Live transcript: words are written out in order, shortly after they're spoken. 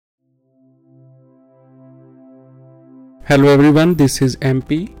Hello everyone, this is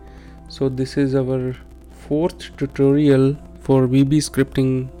MP. So this is our fourth tutorial for VB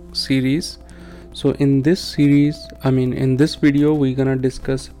scripting series. So in this video we're gonna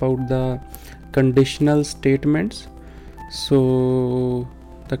discuss about the conditional statements. So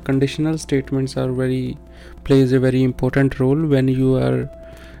the conditional statements plays a very important role when you are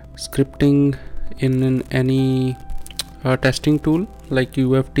scripting in any testing tool like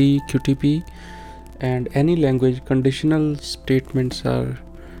UFT, QTP, and any language. Conditional statements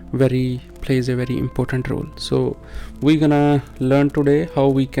plays a very important role. So we're gonna learn today how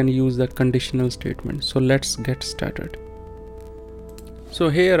we can use the conditional statement. So let's get started. So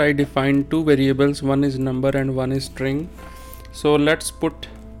here I define two variables, one is number and one is string. So let's put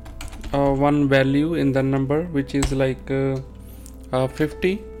one value in the number, which is like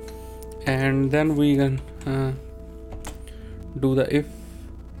 50, and then we can do the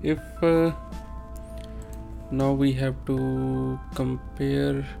if now we have to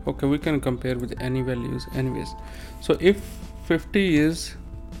compare. Okay, we can compare with any values anyways. So if 50 is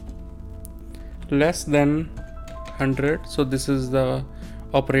less than 100, so this is the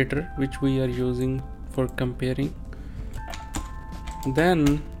operator which we are using for comparing.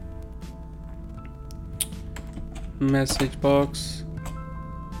 Then message box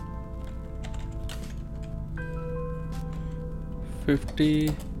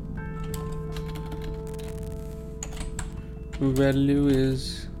 50 value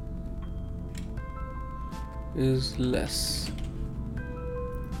is less,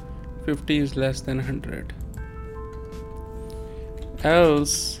 50 is less than 100.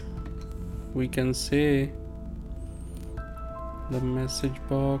 Else we can say the message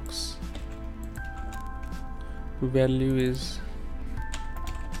box value is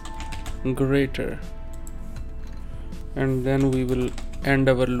greater, and then we will end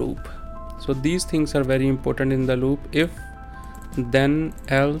our loop. So these things are very important in the loop: if, then,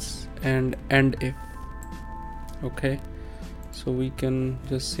 else, and end if. Okay, so we can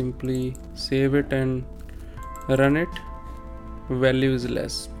just simply save it and run it. Value is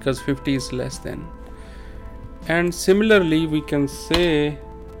less because 50 is less than. And similarly we can say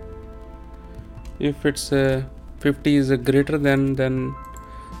if it's 50 is a greater than, then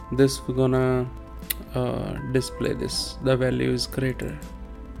this we're gonna display this, the value is greater,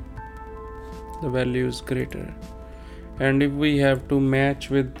 the value is greater. And if we have to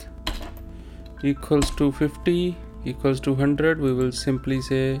match with equals to 50 equals to 100, we will simply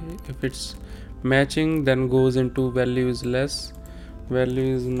say if it's matching, then goes into value is less,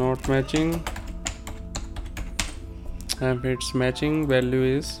 value is not matching, and if it's matching, value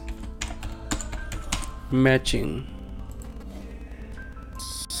is matching.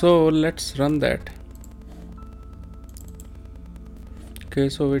 So let's run that. Okay,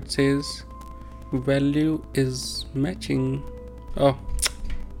 so it says value is matching. Oh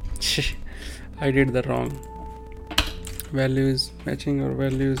I did the wrong. Value is matching or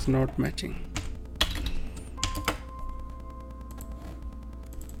value is not matching.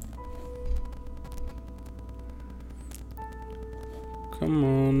 Come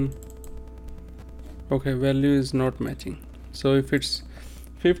on. Okay, value is not matching. So if it's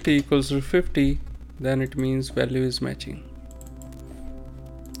 50 equals to 50, then it means value is matching.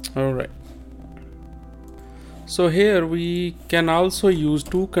 All right. So here we can also use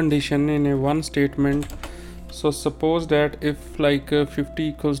two conditions in a one statement. So suppose that if like 50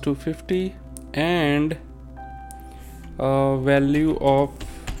 equals to 50 and value of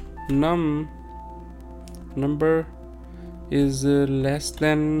number is less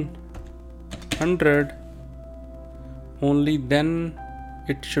than 100, only then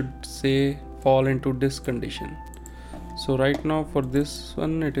it should say fall into this condition. So right now for this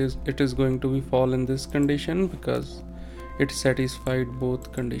one it is going to be fall in this condition because it satisfied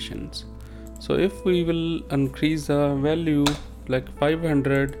both conditions. So if we will increase the value like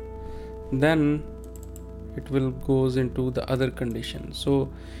 500, then it will goes into the other condition. So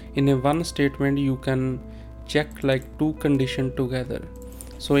in a one statement you can check like two condition together.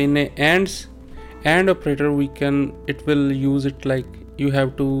 So in a and operator it will use it like you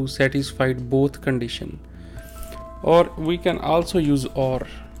have to satisfy both condition, or we can also use or.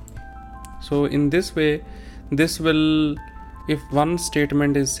 So in this way, this will, if one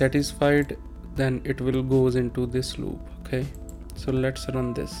statement is satisfied, then it will goes into this loop. Okay, so let's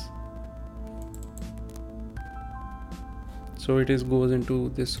run this. So it goes into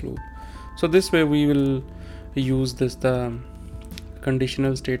this loop. So this way we will use the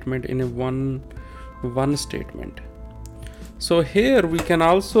conditional statement in a one statement. So here we can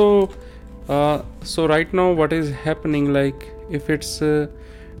also so right now what is happening, like if it's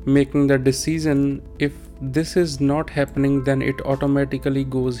making the decision if this is not happening, then it automatically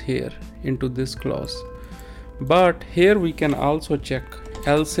goes here into this clause. But here we can also check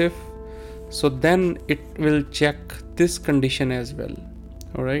else if, so then it will check this condition as well.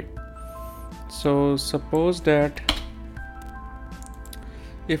 All right, so suppose that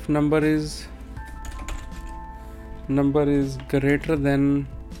if number is greater than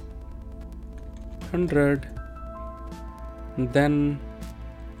 100, then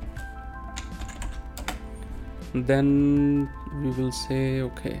we will say,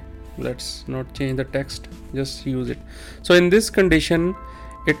 okay, let's not change the text, just use it. So in this condition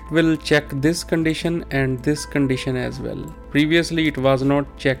it will check this condition and this condition as well. Previously it was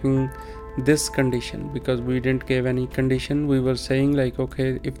not checking this condition because we didn't give any condition. We were saying like,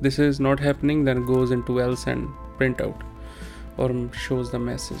 okay, if this is not happening, then goes into else and print out or shows the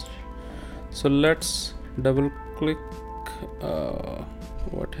message. So let's double click.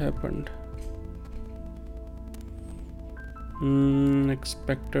 What happened?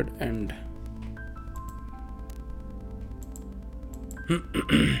 Expected end.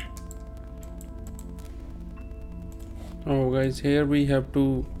 Oh guys, here we have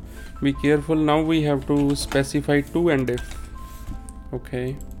to be careful. Now we have to specify to and if.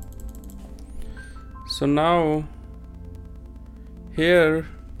 Okay, so now here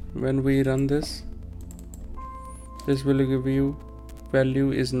when we run this will give you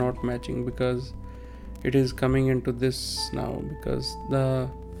value is not matching because it is coming into this now, because the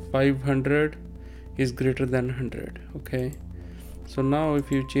 500 is greater than 100. Okay, so now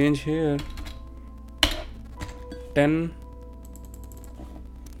if you change here 10,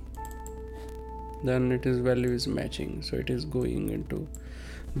 then it is value is matching, so it is going into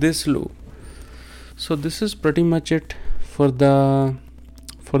this loop. So this is pretty much it for the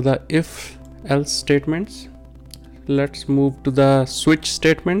if else statements. Let's move to the switch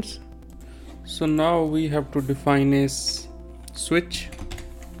statements. So now we have to define a switch,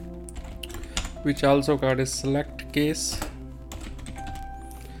 which also called a select case.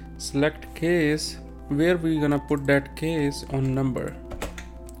 Select case where we gonna put that case on number.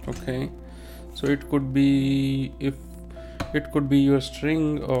 Okay, so it could be your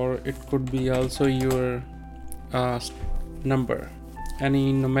string, or it could be also your number,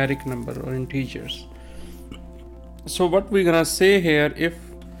 any numeric number or integers. So what we're gonna say here, if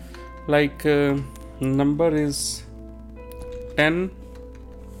like number is 10,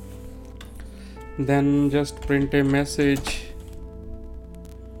 then just print a message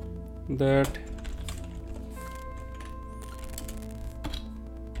that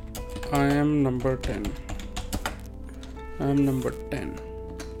I am number 10. I am number 10.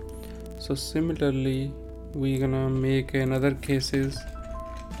 So similarly we're gonna make another cases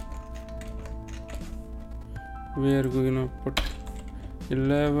where we're gonna put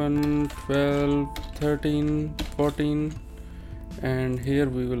 11, 12, 13, 14, and here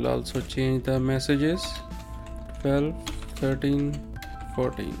we will also change the messages 12, 13,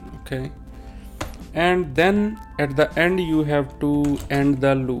 14. Okay, and then at the end you have to end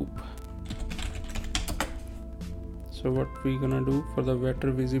the loop. So what we gonna do for the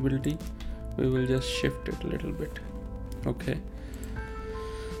better visibility, we will just shift it a little bit. Okay,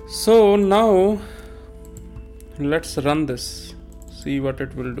 so now let's run this, see what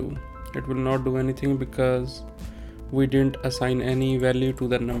it will do. It will not do anything because we didn't assign any value to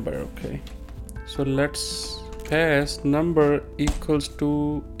the number. Okay, so let's pass number equals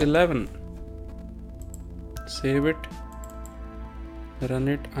to 11, save it, run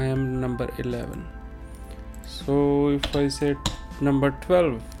it. I am number 11. So if I say number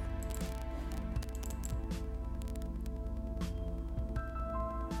 12,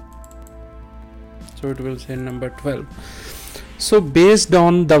 so it will say number 12. So based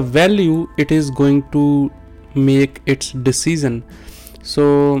on the value, it is going to make its decision.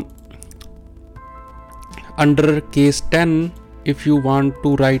 So under case 10, if you want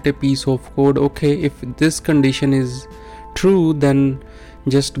to write a piece of code, okay, if this condition is true, then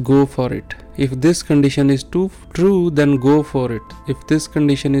just go for it. If this condition is true, then go for it. If this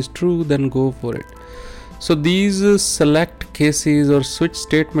condition is true, then go for it. So these select cases or switch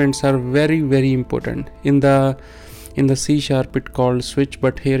statements are very, very important. In the C# it called switch,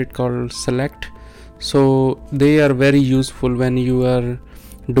 but here it called select. So they are very useful when you are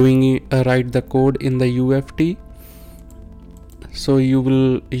doing write the code in the UFT. So you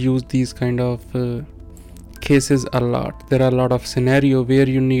will use these kind of cases a lot. There are a lot of scenario where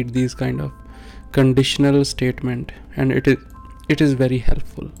you need these kind of conditional statement, and it is very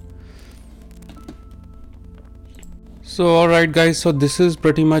helpful. So alright guys, so this is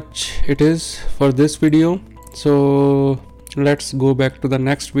pretty much it is for this video. So let's go back to the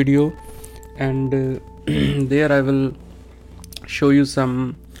next video and there I will show you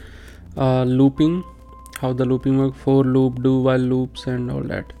some looping, how the looping work, for loop, do while loops and all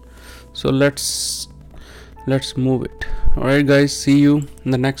that. So let's move it. Alright guys, see you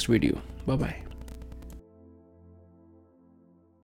in the next video. Bye bye.